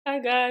Hi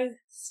guys,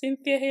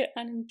 Cynthia here,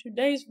 and in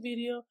today's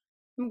video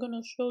I'm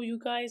gonna show you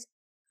guys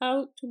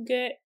how to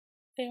get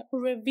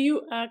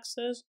review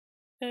access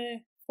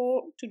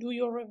to do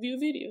your review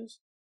videos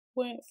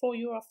for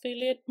your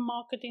affiliate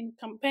marketing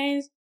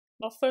campaigns.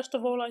 But first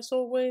of all, as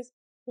always,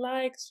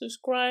 like,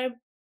 subscribe,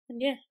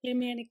 and yeah, leave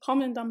me any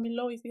comment down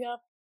below if you have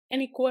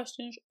any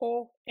questions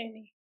or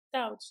any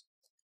doubts.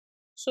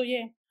 So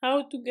yeah,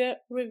 how to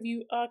get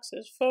review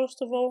access.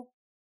 First of all,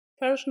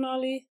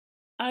 personally,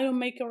 I don't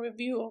make a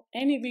review of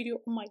any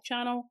video on my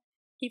channel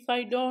if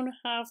I don't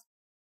have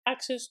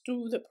access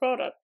to the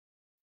product.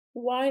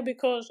 Why?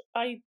 Because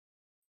I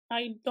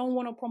don't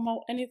want to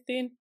promote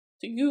anything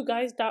to you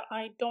guys that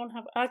I don't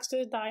have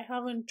access, that I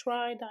haven't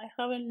tried, that I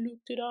haven't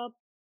looked it up,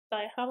 that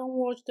I haven't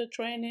watched the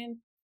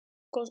training,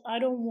 because I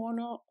don't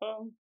wanna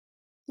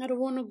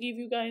give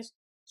you guys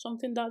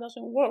something that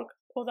doesn't work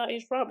or that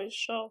is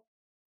rubbish. So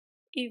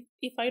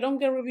if I don't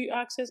get review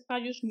access, I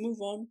just move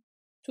on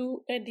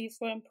to a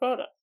different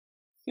product.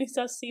 It's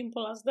as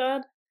simple as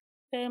that.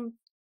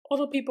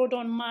 Other people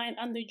don't mind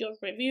and they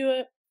just review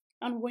it.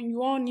 And when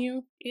you are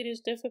new, it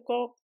is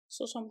difficult.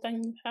 So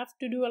sometimes you have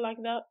to do it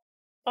like that.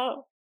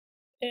 But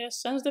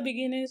since the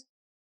beginnings,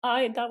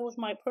 that was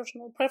my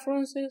personal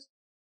preferences.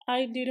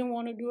 I didn't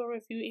want to do a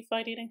review if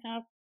I didn't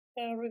have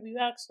review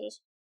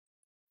access.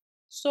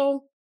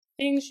 So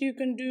things you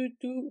can do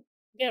to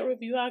get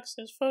review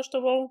access. First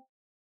of all,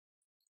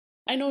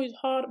 I know it's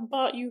hard,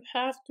 but you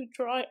have to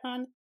try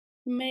and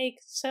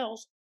make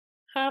sales.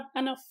 Have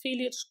an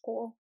affiliate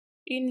score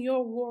in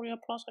your Warrior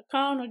Plus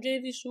account or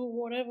JVSU,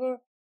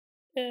 whatever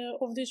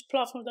of these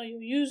platforms that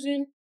you're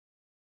using.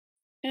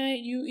 That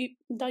you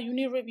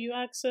need review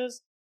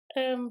access.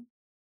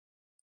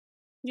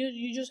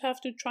 You just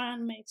have to try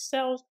and make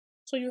sales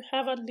so you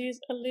have at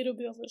least a little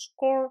bit of a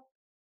score.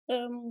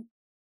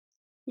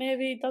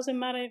 Maybe it doesn't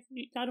matter if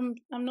I'm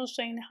not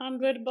saying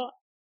 100, but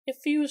a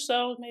few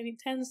sales, maybe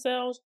 10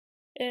 sales.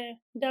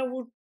 They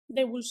will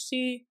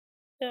see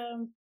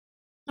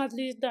at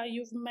least that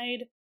you've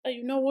made, that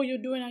you know what you're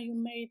doing and you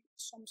made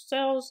some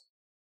sales.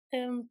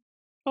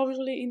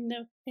 Obviously in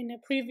the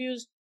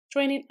previous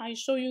training I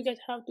show you guys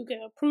how to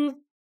get approved.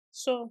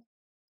 So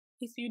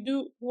if you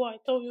do what I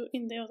told you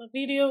in the other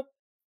video,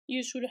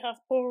 you should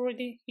have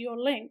already your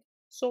link.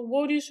 So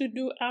what you should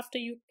do after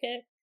you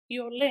get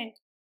your link,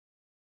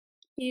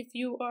 if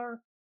you're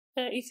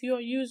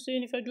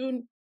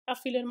doing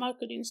affiliate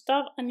marketing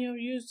stuff and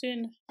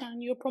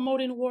you're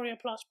promoting Warrior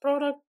Plus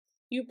product,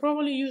 you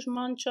probably use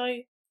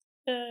Manchai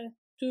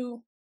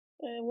to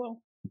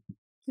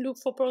look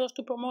for products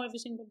to promote every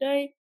single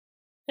day.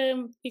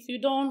 If you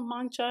don't,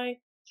 Manchai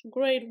is a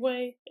great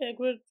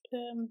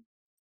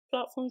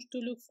platforms to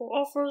look for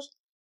offers.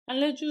 And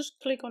let's just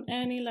click on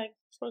any, like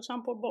for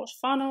example, Boss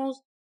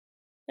Funnels.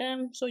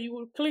 So you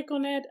will click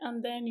on it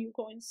and then you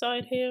go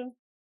inside here.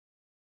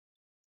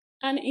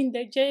 And in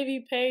the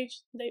JV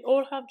page, they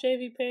all have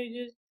JV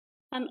pages,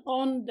 and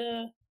on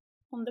the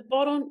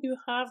bottom you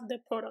have the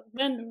product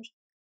vendors,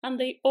 and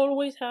they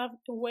always have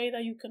a way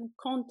that you can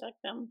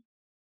contact them.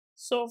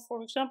 So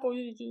for example,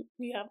 we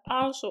have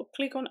Al, so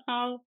click on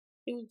Al,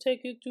 it will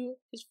take you to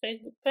his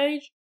Facebook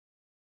page,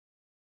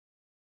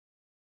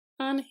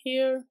 and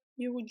here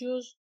you will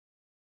just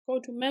go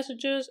to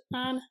messages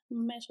and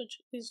message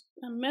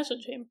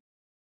him,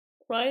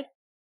 right?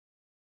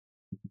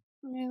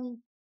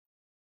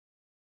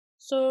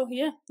 So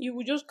yeah, you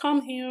would just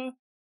come here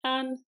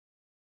and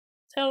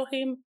tell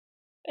him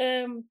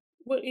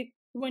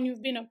when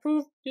you've been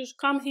approved, just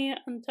come here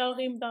and tell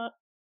him that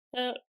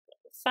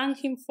thank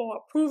him for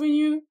approving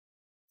you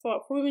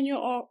or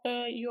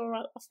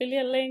your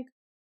affiliate link,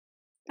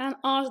 and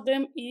ask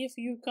them if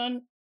you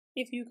can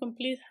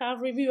please have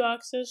review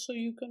access so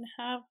you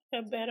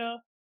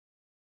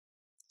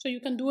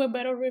can do a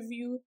better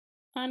review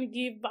and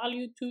give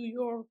value to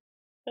your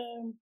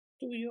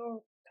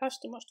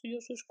customers, to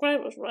your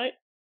subscribers, right?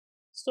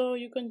 So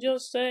you can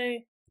just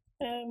say,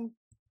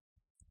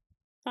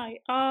 hi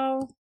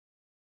Al,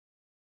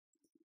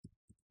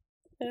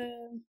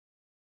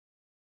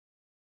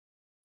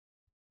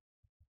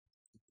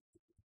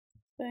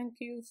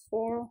 thank you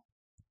for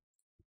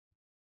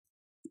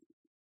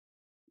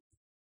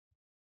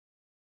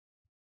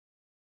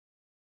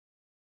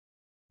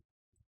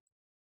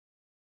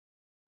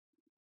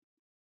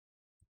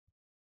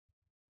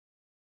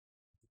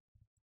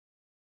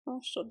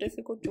so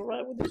difficult to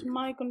write with this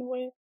mic on the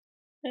way.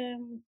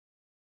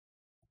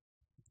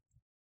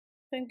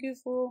 Thank you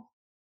for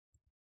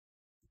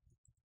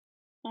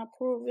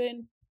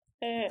approving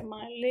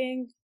my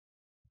link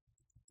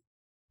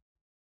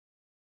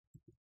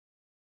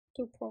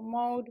to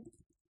promote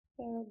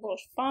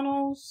Boss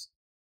Funnels.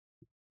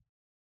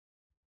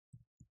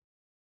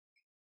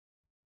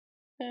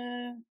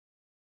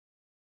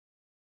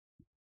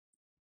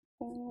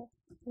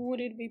 Would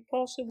it be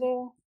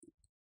possible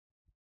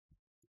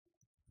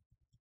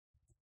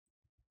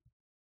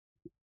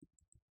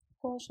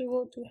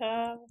to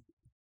have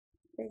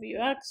review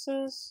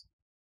access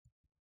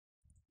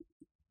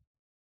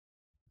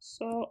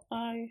so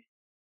I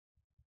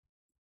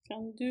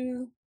can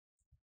do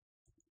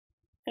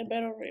a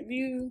better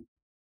review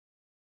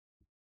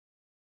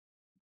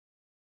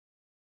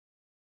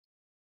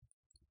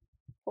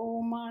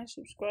for my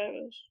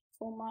subscribers,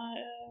 for my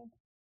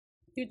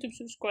YouTube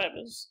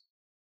subscribers.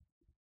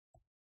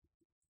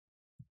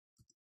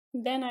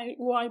 Then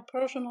what I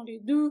personally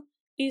do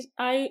is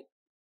I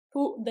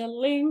put the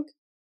link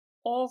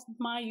of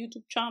my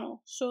YouTube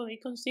channel so they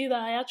can see that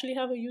I actually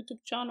have a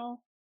YouTube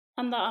channel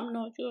and that I'm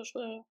not just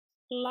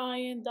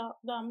lying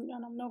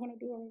and I'm not gonna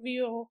do a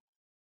review or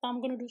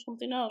I'm gonna do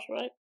something else,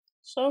 right?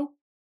 So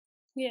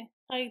yeah,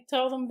 I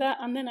tell them that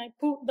and then I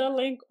put the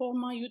link of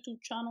my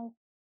YouTube channel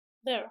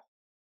there.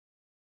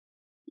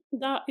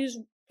 That is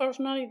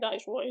personally that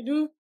is what I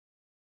do,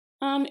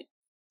 and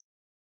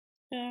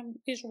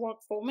it's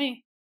worked for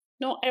me.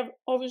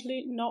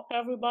 Obviously not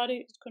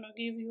everybody is gonna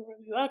give you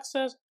review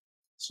access.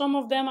 Some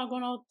of them are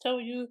gonna tell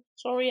you,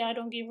 sorry, I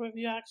don't give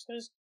review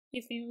access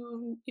if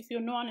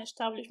you're not an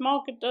established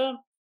marketer.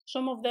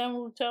 Some of them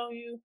will tell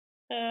you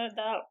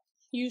that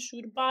you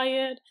should buy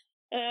it,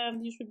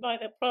 you should buy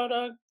the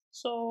product,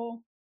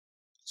 so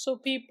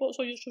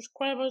your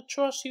subscribers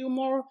trust you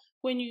more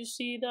when you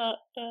see that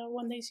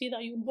when they see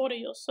that you bought it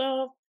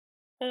yourself.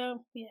 Yeah,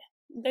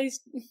 they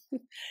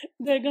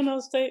they're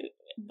gonna say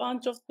a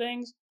bunch of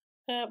things,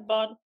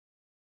 but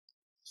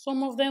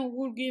some of them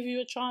will give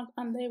you a chance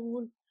and they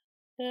will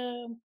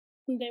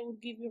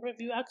give you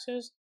review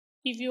access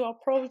if you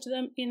approach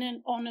them in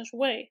an honest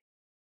way.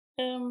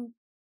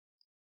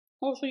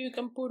 Also, you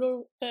can put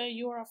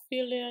your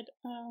affiliate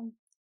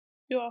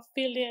your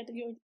affiliate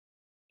your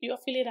your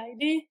affiliate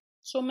ID.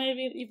 So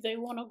maybe if they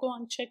want to go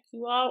and check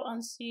you out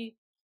and see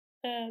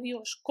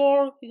your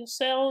score, your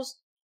sales,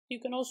 you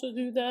can also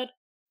do that.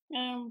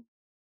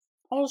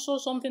 Also,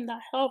 something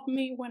that helped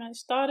me when I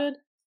started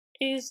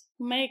is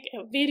make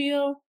a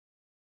video,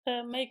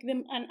 make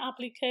them an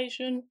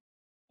application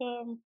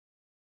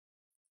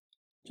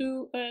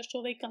to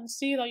so they can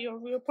see that you're a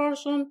real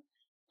person.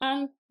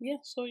 And yeah,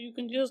 so you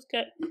do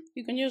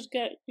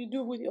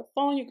with your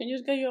phone. You can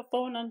just get your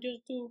phone and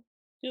just do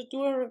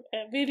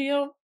a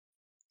video,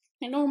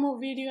 a normal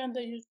video, and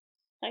then you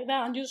like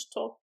that and just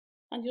talk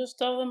and just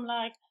tell them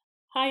like,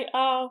 hi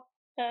Al,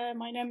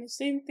 my name is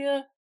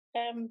Cynthia.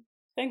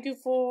 Thank you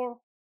for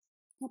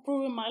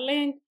approving my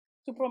link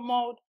to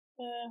promote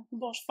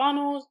Bosch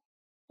funnels.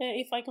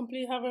 If I can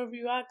please have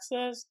review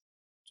access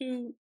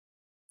to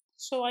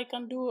so I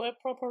can do a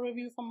proper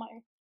review for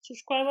my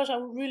subscribers, I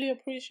would really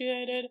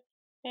appreciate it.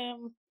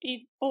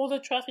 If all the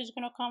traffic is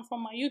gonna come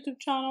from my YouTube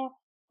channel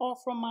or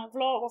from my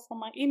vlog or from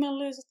my email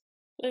list,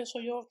 so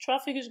your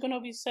traffic is gonna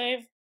be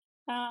saved.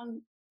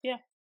 And yeah,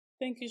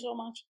 thank you so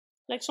much.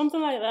 Like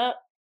something like that,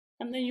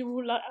 and then you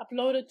will like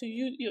upload it to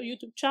your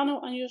YouTube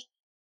channel and just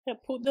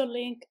put the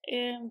link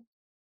in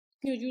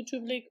your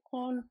YouTube link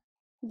on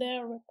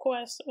the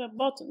request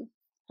button,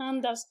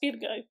 and that's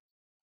it, guys.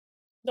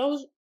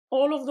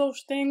 All of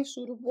those things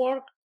should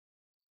work.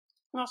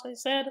 As I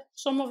said,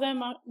 some of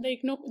them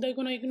they're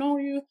gonna ignore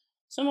you.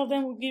 Some of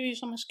them will give you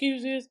some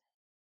excuses.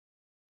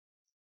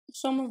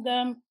 Some of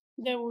them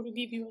they will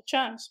give you a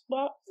chance,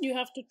 but you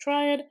have to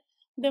try it.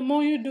 The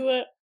more you do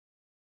it,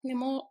 the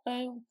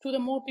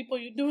more people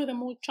you do it, the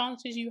more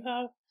chances you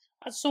have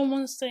at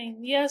someone saying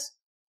yes.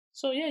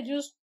 So yeah,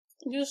 just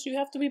you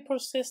have to be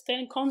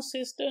persistent,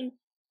 consistent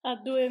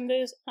at doing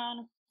this,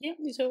 and yeah,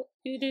 so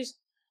it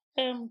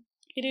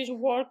is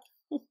work.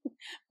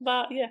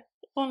 But yeah,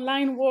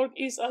 online work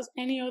is as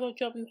any other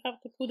job. You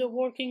have to put the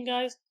work in,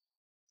 guys.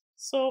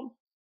 So,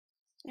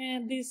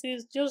 and this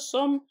is just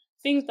some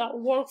things that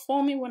worked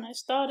for me when I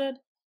started,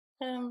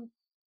 and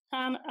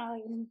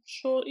I'm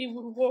sure it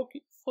would work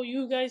for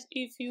you guys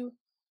if you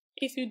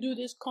do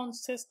this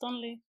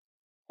consistently.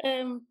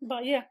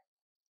 But yeah,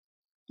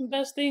 the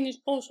best thing is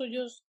also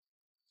just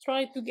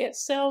try to get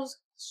sales.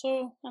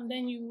 So, and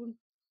then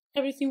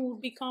everything will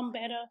become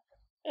better,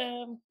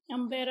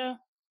 and better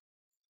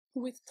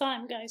with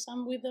time, guys,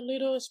 and with the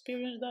little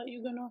experience that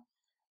you're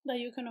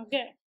gonna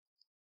get.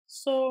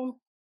 So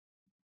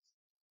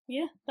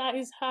yeah, that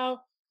is how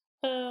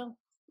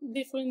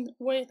different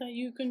ways that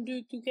you can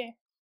do to get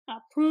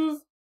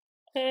approved.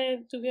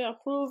 In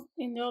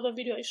the other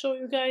video I show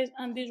you guys,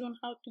 and this one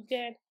how to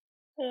get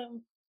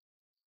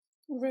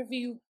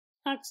review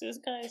access,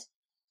 guys.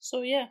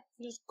 So yeah,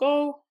 just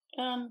go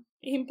and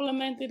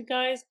implement it,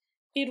 guys.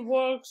 It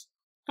works.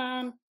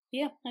 And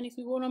yeah, and if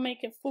you want to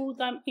make a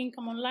full-time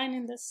income online,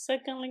 in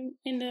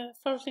the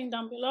first link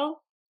down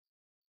below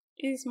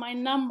is my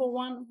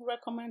 #1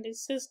 recommended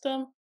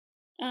system,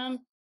 and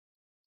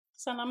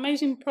it's an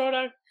amazing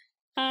product.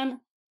 And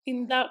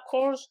in that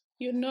course,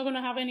 you're not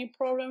gonna have any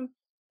problem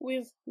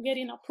with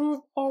getting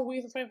approved or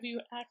with review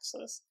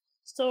access.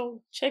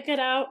 So check it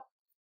out.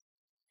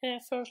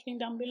 First link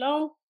down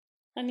below.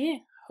 And yeah,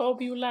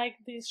 hope you like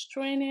this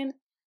training.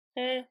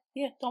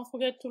 Yeah, don't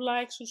forget to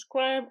like,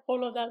 subscribe,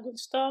 all of that good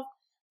stuff,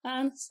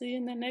 and see you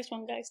in the next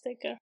one, guys.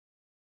 Take care.